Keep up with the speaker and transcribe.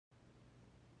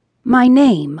My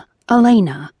name,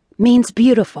 Elena, means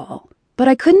beautiful, but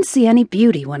I couldn't see any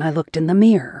beauty when I looked in the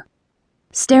mirror.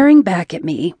 Staring back at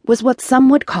me was what some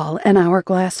would call an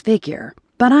hourglass figure,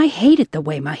 but I hated the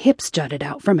way my hips jutted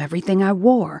out from everything I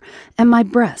wore and my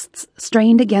breasts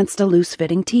strained against a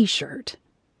loose-fitting t-shirt.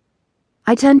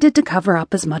 I tended to cover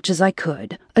up as much as I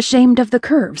could, ashamed of the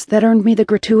curves that earned me the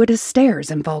gratuitous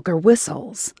stares and vulgar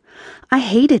whistles. I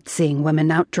hated seeing women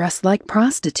outdressed like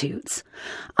prostitutes.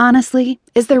 Honestly,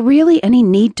 is there really any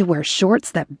need to wear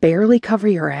shorts that barely cover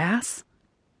your ass?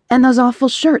 And those awful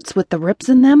shirts with the rips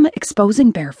in them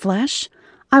exposing bare flesh?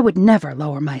 I would never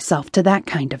lower myself to that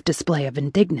kind of display of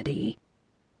indignity.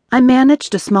 I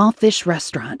managed a small fish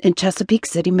restaurant in Chesapeake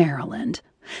City, Maryland.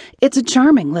 It's a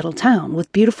charming little town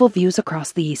with beautiful views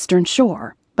across the eastern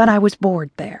shore, but I was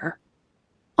bored there.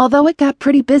 Although it got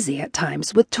pretty busy at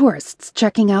times with tourists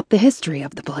checking out the history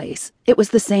of the place, it was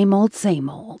the same old, same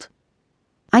old.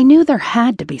 I knew there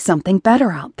had to be something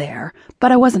better out there,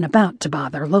 but I wasn't about to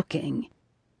bother looking.